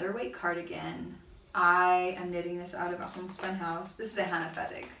featherweight cardigan. I am knitting this out of a Homespun House. This is a Hannah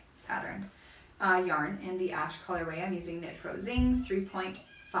Fettig pattern yarn in the ash colorway. I'm using Knit Pro Zings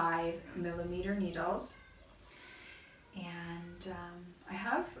 3.5 millimeter needles, and I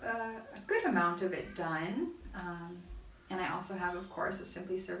have a good amount of it done, and I also have, of course, a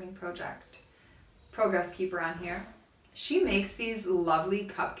Simply Serving Progress Keeper on here. She makes these lovely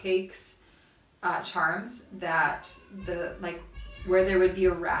cupcakes charms that where there would be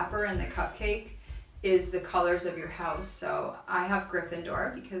a wrapper and the cupcake is the colors of your house. So I have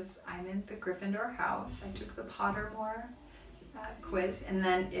Gryffindor because I'm in the Gryffindor house. I took the Pottermore quiz, and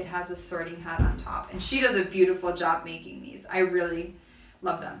then it has a sorting hat on top, and she does a beautiful job making these. I really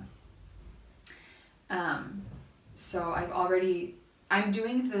love them. So I'm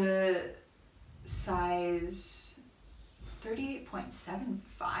doing the size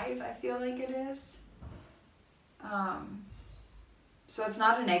 38.75, I feel like it is. So it's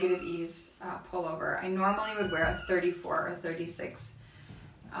not a negative ease pullover. I normally would wear a 34 or 36.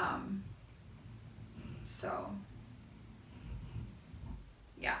 So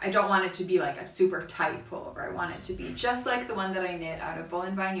yeah, I don't want it to be like a super tight pullover. I want it to be just like the one that I knit out of Wool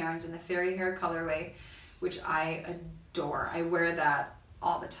and Vine Yarns in the Fairy Hair colorway, which I adore. I wear that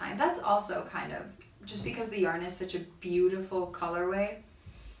all the time. That's also kind of, just because the yarn is such a beautiful colorway,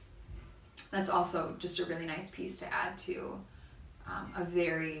 that's also just a really nice piece to add to a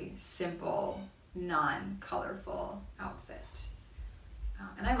very simple, non-colorful outfit.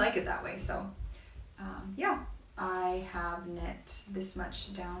 And I like it that way. So yeah, I have knit this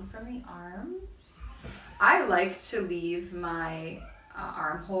much down from the arms. I like to leave my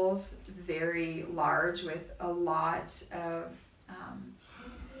armholes very large with a lot of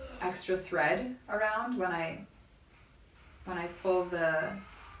extra thread around when I pull the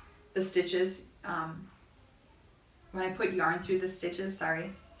stitches, when I put yarn through the stitches, sorry,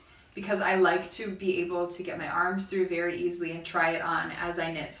 because I like to be able to get my arms through very easily and try it on as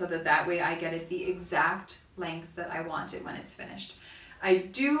I knit, so that way I get it the exact length that I want it when it's finished. I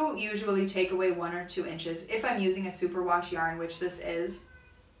do usually take away 1 or 2 inches if I'm using a superwash yarn, which this is.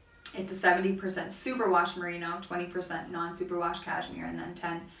 It's a 70% superwash merino, 20% non-superwash cashmere, and then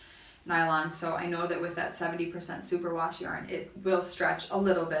 10 nylon. So I know that with that 70% superwash yarn, it will stretch a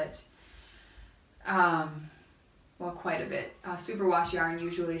little bit. Well, quite a bit. Superwash yarn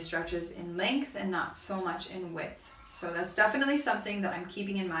usually stretches in length and not so much in width. So that's definitely something that I'm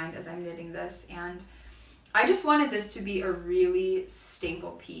keeping in mind as I'm knitting this. And I just wanted this to be a really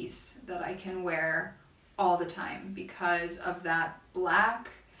staple piece that I can wear all the time because of that black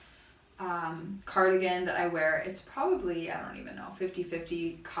cardigan that I wear. It's probably, I don't even know,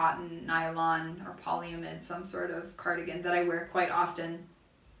 50-50 cotton, nylon, or polyamide, some sort of cardigan that I wear quite often.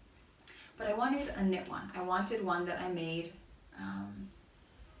 But I wanted a knit one. I wanted one that I made.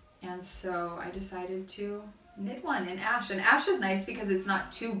 And so I decided to knit one in ash. And ash is nice because it's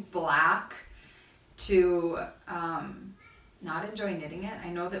not too black to not enjoy knitting it. I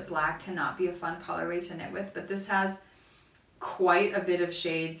know that black cannot be a fun colorway to knit with, but this has quite a bit of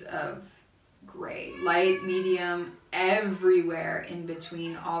shades of gray, light, medium, everywhere in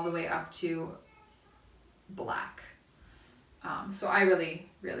between, all the way up to black. So I really,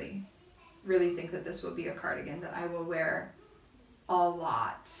 really, really think that this will be a cardigan that I will wear a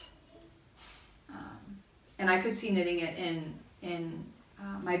lot. And I could see knitting it in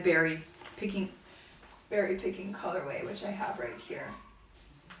my berry picking colorway, which I have right here.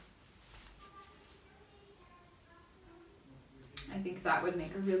 I think that would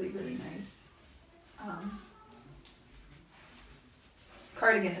make a really, really nice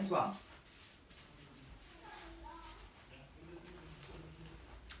cardigan as well.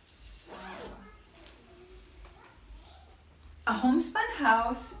 So, a Homespun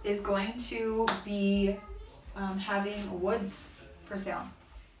house is going to be having woods for sale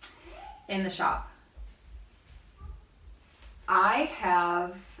in the shop. I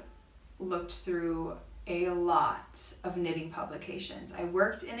have looked through a lot of knitting publications. I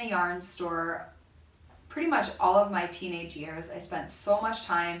worked in a yarn store pretty much all of my teenage years. I spent so much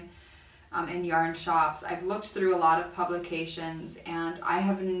time in yarn shops. I've looked through a lot of publications, and I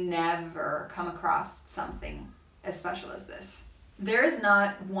have never come across something as special as this. There is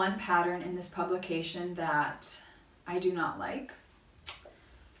not one pattern in this publication that I do not like.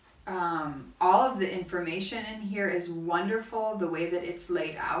 All of the information in here is wonderful. The way that it's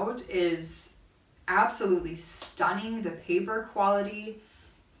laid out is absolutely stunning. The paper quality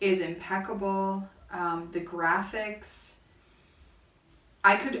is impeccable. The graphics,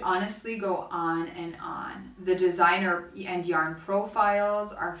 I could honestly go on and on. The designer and yarn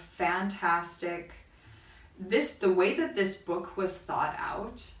profiles are fantastic. The way that this book was thought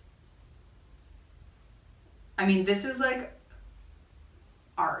out, I mean, this is like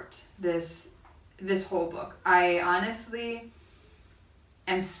art, this whole book. I honestly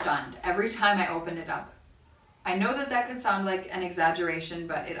am stunned every time I open it up. I know that that could sound like an exaggeration,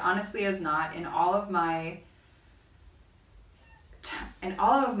 but it honestly is not. In all of my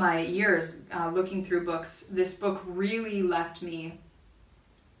years looking through books, this book really left me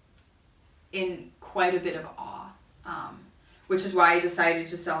in quite a bit of awe, which is why I decided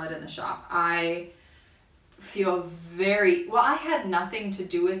to sell it in the shop. I feel I had nothing to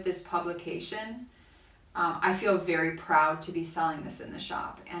do with this publication. I feel very proud to be selling this in the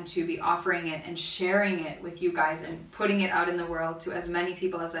shop and to be offering it and sharing it with you guys and putting it out in the world to as many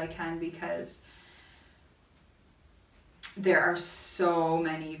people as I can, because there are so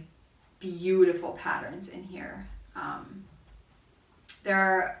many beautiful patterns in here. There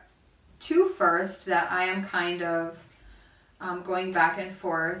are two first that I am kind of going back and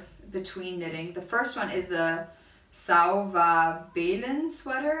forth between knitting. The first one is the Sauva Balen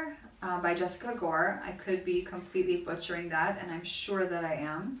sweater by Jessica Gore. I could be completely butchering that, and I'm sure that I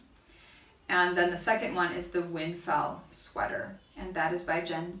am. And then the second one is the Windfell sweater, and that is by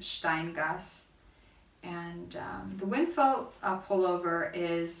Jen Steingass. And the Windfell pullover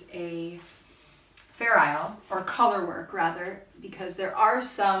is a Fair Isle, or color work rather, because there are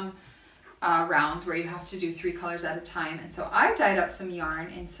some rounds where you have to do 3 colors at a time. And so I dyed up some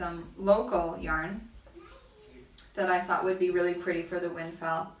yarn in some local yarn that I thought would be really pretty for the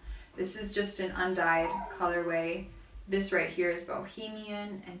Windfell. This is just an undyed colorway. This right here is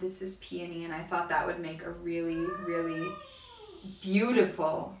Bohemian, and this is Peony, and I thought that would make a really, really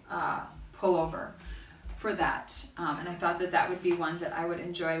beautiful pullover for that. And I thought that that would be one that I would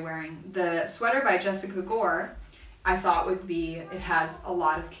enjoy wearing. The sweater by Jessica Gore, I thought would be, it has a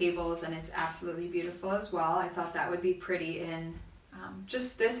lot of cables and it's absolutely beautiful as well. I thought that would be pretty in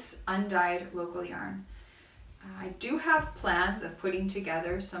just this undyed local yarn. I do have plans of putting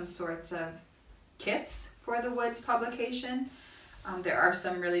together some sorts of kits for the Woods publication. There are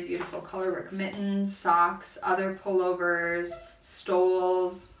some really beautiful colorwork mittens, socks, other pullovers,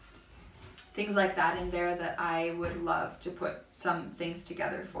 stoles, things like that in there that I would love to put some things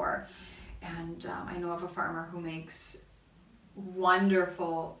together for. And I know of a farmer who makes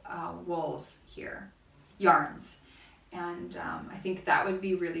wonderful wools here, yarns. And I think that would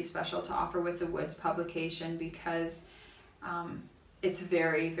be really special to offer with the Woods publication, because it's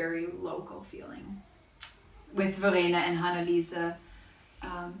very, very local feeling. With Verena and Hannelise,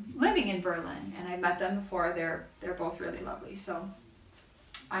 living in Berlin, and I've met them before. They're both really lovely, so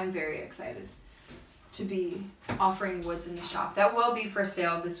I'm very excited to be offering woods in the shop. That will be for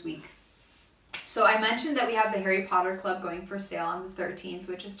sale this week. So I mentioned that we have the Harry Potter Club going for sale on the 13th,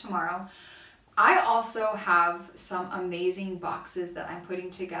 which is tomorrow. I also have some amazing boxes that I'm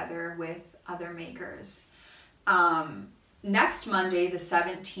putting together with other makers. Next Monday, the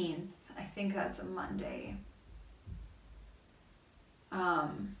 17th, I think that's a Monday.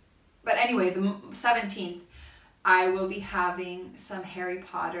 But anyway, the 17th, I will be having some Harry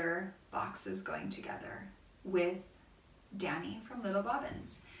Potter boxes going together with Danny from Little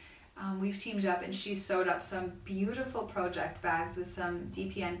Bobbins. We've teamed up and she's sewed up some beautiful project bags with some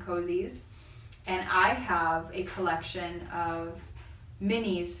DPN cozies. And I have a collection of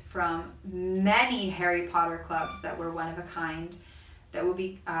minis from many Harry Potter clubs that were one of a kind that will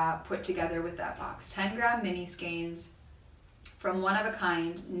be put together with that box. 10-gram mini skeins from one of a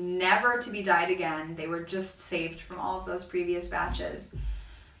kind, never to be dyed again. They were just saved from all of those previous batches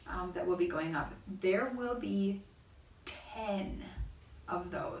that will be going up. There will be 10 of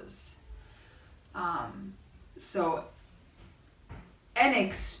those. So an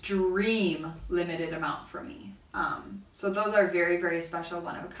extreme limited amount for me. So those are very, very special,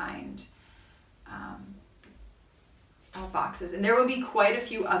 one of a kind boxes. And there will be quite a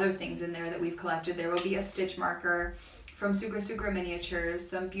few other things in there that we've collected. There will be a stitch marker from Sucre Miniatures,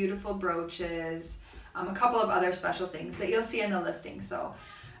 some beautiful brooches, a couple of other special things that you'll see in the listing. So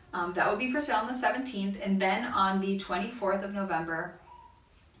that will be for sale on the 17th. And then on the 24th of November,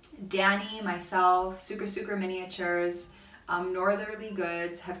 Danny, myself, Sucre Miniatures, Northerly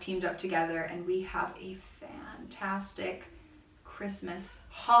Goods have teamed up together, and we have a fantastic Christmas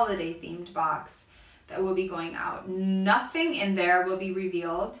holiday themed box that will be going out. Nothing in there will be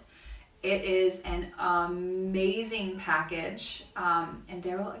revealed. It is an amazing package, and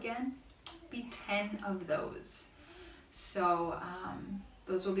there will again be 10 of those. So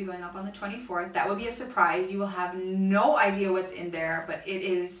those will be going up on the 24th. That will be a surprise. You will have no idea what's in there, but it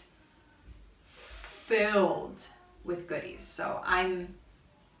is filled with goodies. So I'm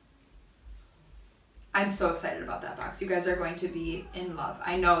so excited about that box. You guys are going to be in love.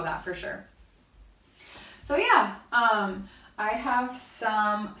 I know that for sure. So yeah, I have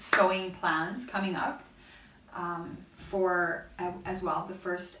some sewing plans coming up for as well, the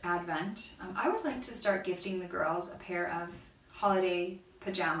first Advent. I would like to start gifting the girls a pair of holiday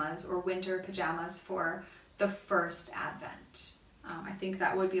pajamas or winter pajamas for the first Advent. I think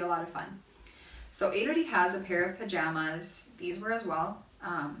that would be a lot of fun. So Elodie has a pair of pajamas. These were as well,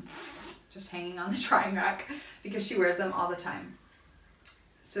 just hanging on the drying rack because she wears them all the time.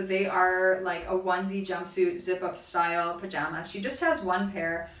 So they are like a onesie jumpsuit zip up style pajamas. She just has one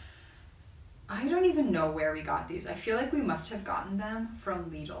pair. I don't even know where we got these. I feel like we must have gotten them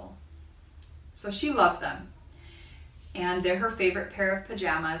from Lidl. So she loves them. And they're her favorite pair of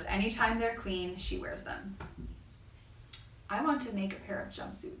pajamas. Anytime they're clean, she wears them. I want to make a pair of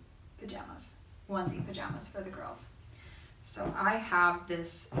jumpsuit pajamas, onesie pajamas for the girls. So I have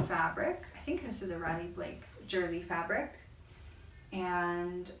this fabric. I think this is a Riley Blake jersey fabric.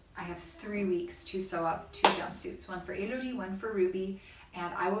 And I have 3 weeks to sew up 2 jumpsuits, one for Elodie, one for Ruby.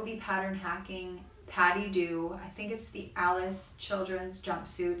 And I will be pattern hacking Patty Do. I think it's the Alice children's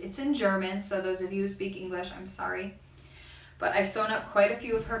jumpsuit. It's in German, so those of you who speak English, I'm sorry. But I've sewn up quite a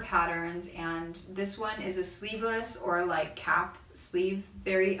few of her patterns, and this one is a sleeveless or like cap sleeve,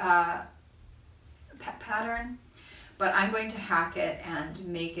 very pattern. But I'm going to hack it and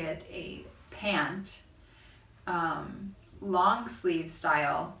make it a pant, long sleeve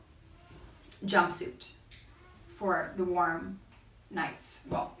style jumpsuit for the warm nights.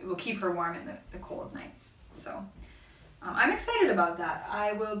 Well, it will keep her warm in the cold nights. So I'm excited about that.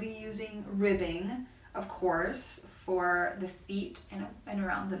 I will be using ribbing, of course, for the feet and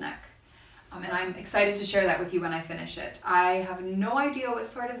around the neck. And I'm excited to share that with you when I finish it. I have no idea what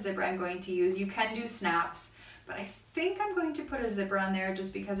sort of zipper I'm going to use. You can do snaps, but I think I'm going to put a zipper on there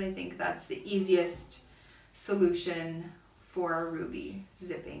just because I think that's the easiest solution for Ruby,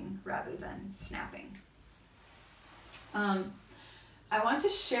 zipping rather than snapping. I want to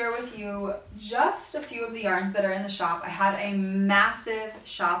share with you just a few of the yarns that are in the shop. I had a massive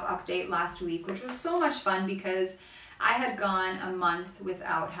shop update last week, which was so much fun because I had gone a month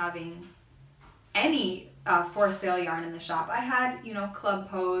without having any for sale yarn in the shop. I had, you know, club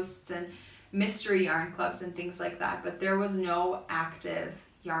posts and mystery yarn clubs and things like that, but there was no active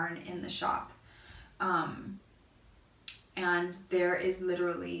yarn in the shop. And there is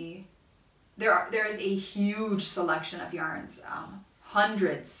literally, there is a huge selection of yarns.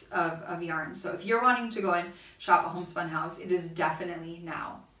 hundreds of yarns. So if you're wanting to go and shop a homespun house, it is definitely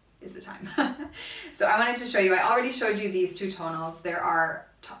now is the time. So I wanted to show you, I already showed you these two tonals. There are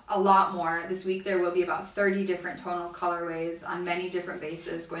a lot more. This week there will be about 30 different tonal colorways on many different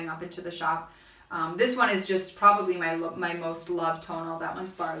bases going up into the shop. This one is just probably my most loved tonal. That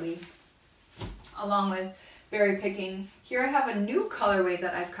one's Barley, along with Berry Picking. Here I have a new colorway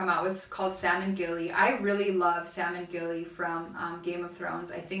that I've come out with. It's called Salmon Gilly. I really love Salmon Gilly from Game of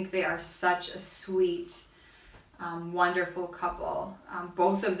Thrones. I think they are such a sweet, wonderful couple.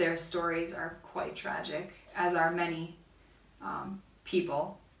 Both of their stories are quite tragic, as are many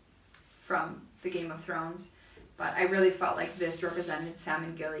people from the Game of Thrones. But I really felt like this represented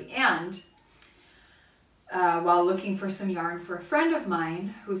Salmon Gilly. And while looking for some yarn for a friend of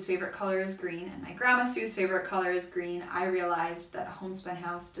mine whose favorite color is green, and my grandma Sue's favorite color is green, I realized that a homespun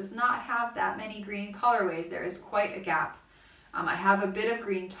house does not have that many green colorways. There is quite a gap. I have a bit of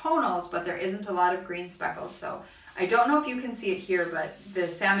green tonals, but there isn't a lot of green speckles. So I don't know if you can see it here, but the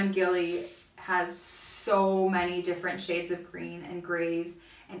Salmon Gilly has so many different shades of green and grays,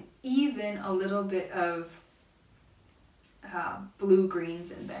 and even a little bit of blue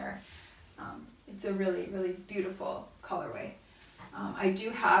greens in there. It's a really, really beautiful colorway. I do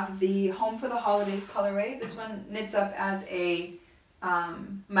have the Home for the Holidays colorway. This one knits up as a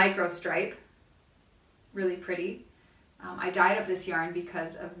micro stripe. Really pretty. I dyed up this yarn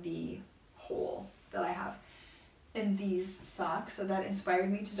because of the hole that I have in these socks, so that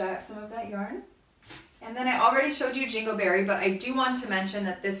inspired me to dye up some of that yarn. And then I already showed you Jingleberry, but I do want to mention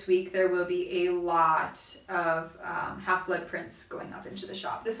that this week there will be a lot of Half-Blood prints going up into the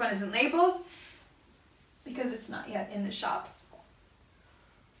shop. This one isn't labeled because it's not yet in the shop.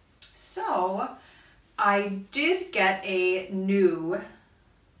 So I did get a new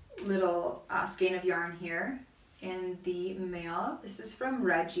little skein of yarn here in the mail. This is from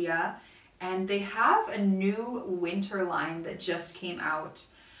Regia, and they have a new winter line that just came out.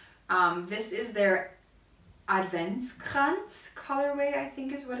 This is their Adventskranz colorway, I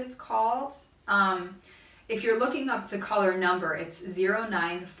think is what it's called. If you're looking up the color number, it's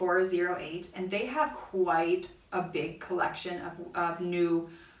 09408, and they have quite a big collection of new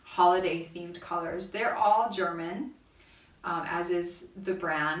holiday themed colors. They're all German, as is the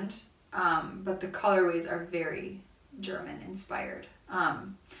brand, but the colorways are very German inspired.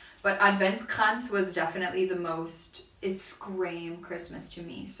 But Adventskranz was definitely the most, it screamed Christmas to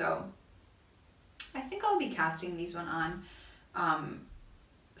me. So I think I'll be casting these one on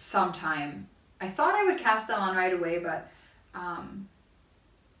sometime. I thought I would cast them on right away, but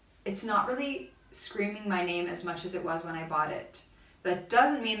it's not really screaming my name as much as it was when I bought it. That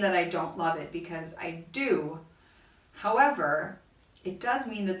doesn't mean that I don't love it, because I do. However, it does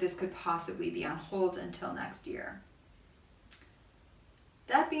mean that this could possibly be on hold until next year.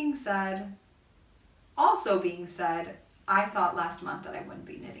 That being said, also being said, I thought last month that I wouldn't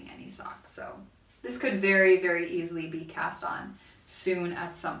be knitting any socks, so this could very, very easily be cast on soon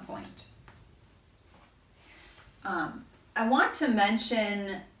at some point. I want to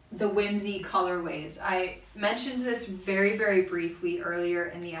mention the Whimsy colorways. I mentioned this very, very briefly earlier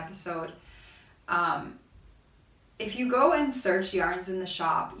in the episode. If you go and search yarns in the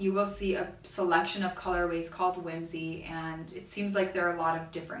shop, you will see a selection of colorways called Whimsy, and it seems like there are a lot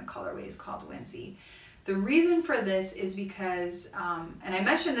of different colorways called Whimsy. The reason for this is because, and I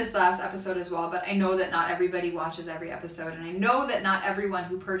mentioned this last episode as well, but I know that not everybody watches every episode, and I know that not everyone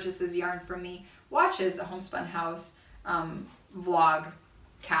who purchases yarn from me watches a Homespun House vlog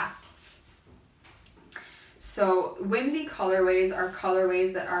casts. So Whimsy colorways are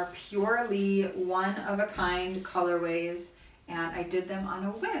colorways that are purely one-of-a-kind colorways, and I did them on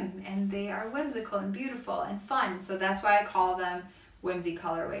a whim, and they are whimsical and beautiful and fun, so that's why I call them Whimsy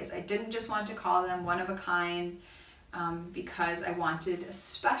colorways. I didn't just want to call them one-of-a-kind because I wanted a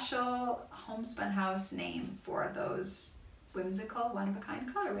special Homespun House name for those whimsical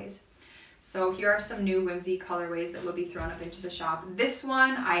one-of-a-kind colorways. So here are some new Whimsy colorways that will be thrown up into the shop. This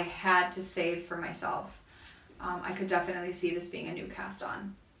one I had to save for myself. I could definitely see this being a new cast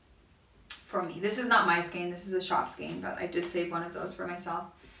on for me. This is not my skein, this is a shop skein, but I did save one of those for myself.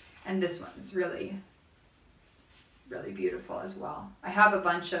 And this one's really, really beautiful as well. I have a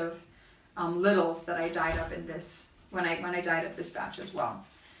bunch of littles that I dyed up in this, when I dyed up this batch as well,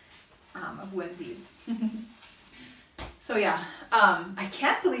 of Whimsies. So yeah, I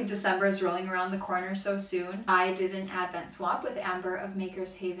can't believe December is rolling around the corner so soon. I did an Advent swap with Amber of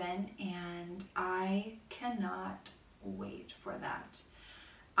Maker's Haven, and I cannot wait for that.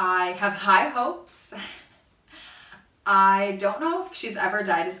 I have high hopes. I don't know if she's ever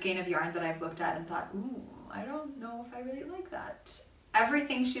dyed a skein of yarn that I've looked at and thought, ooh, I don't know if I really like that.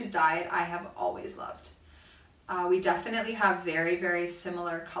 everything she's dyed, I have always loved. We definitely have very, very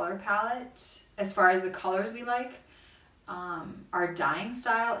similar color palette as far as the colors we like. Our dyeing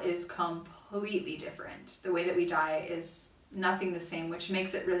style is completely different. The way that we dye is nothing the same, which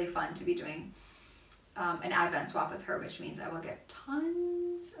makes it really fun to be doing an advent swap with her, which means I will get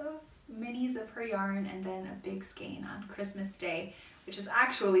tons of minis of her yarn and then a big skein on Christmas Day, which is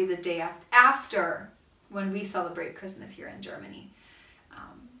actually the day after when we celebrate Christmas here in Germany.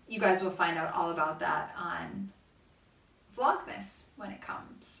 You guys will find out all about that on Vlogmas when it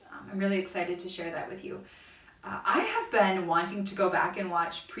comes. I'm really excited to share that with you. I have been wanting to go back and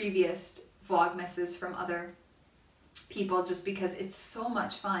watch previous Vlogmases from other people just because it's so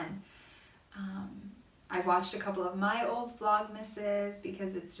much fun. I've watched a couple of my old Vlogmases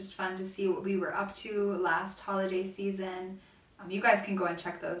because it's just fun to see what we were up to last holiday season. You guys can go and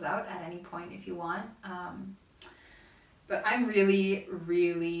check those out at any point if you want. But I'm really,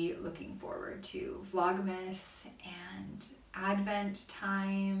 really looking forward to Vlogmas and Advent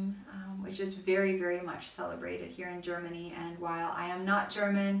time, which is very, very much celebrated here in Germany. And while I am not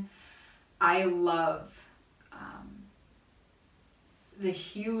German, I love the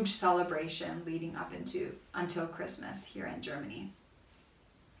huge celebration leading up until Christmas here in Germany.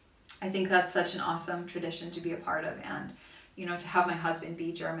 I think that's such an awesome tradition to be a part of, and you know, to have my husband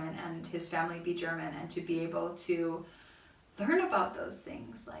be German and his family be German, and to be able to learn about those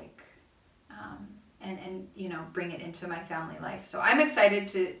things, like and you know, bring it into my family life. So I'm excited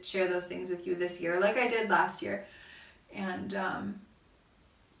to share those things with you this year, like I did last year. And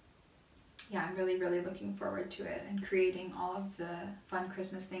yeah, I'm really, really looking forward to it and creating all of the fun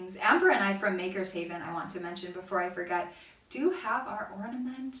Christmas things. Amber and I from Maker's Haven, I want to mention before I forget, do have our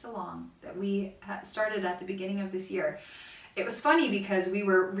ornament along that we started at the beginning of this year. It was funny because we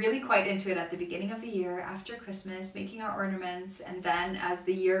were really quite into it at the beginning of the year after Christmas, making our ornaments, and then as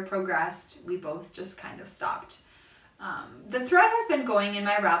the year progressed, we both just kind of stopped. The thread has been going in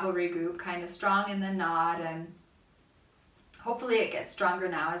my Ravelry group kind of strong and then not, and hopefully it gets stronger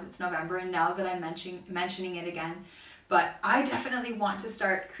now as it's November and now that I'm mentioning it again. But I definitely want to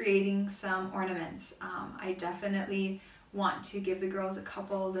start creating some ornaments. I definitely want to give the girls a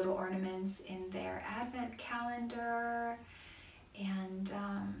couple little ornaments in their advent calendar. And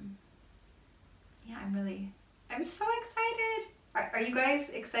yeah, I'm so excited. Are you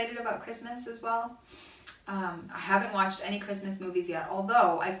guys excited about Christmas as well? I haven't watched any Christmas movies yet,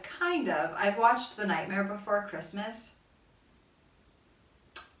 although I've watched The Nightmare Before Christmas,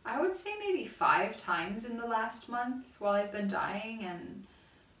 I would say maybe 5 times in the last month while I've been dyeing and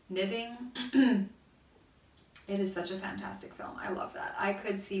knitting. It is such a fantastic film. I love that. I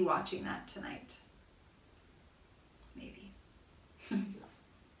could see watching that tonight. Maybe.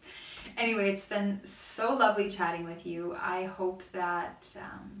 Anyway, it's been so lovely chatting with you. I hope that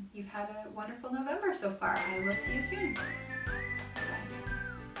you've had a wonderful November so far. I will see you soon.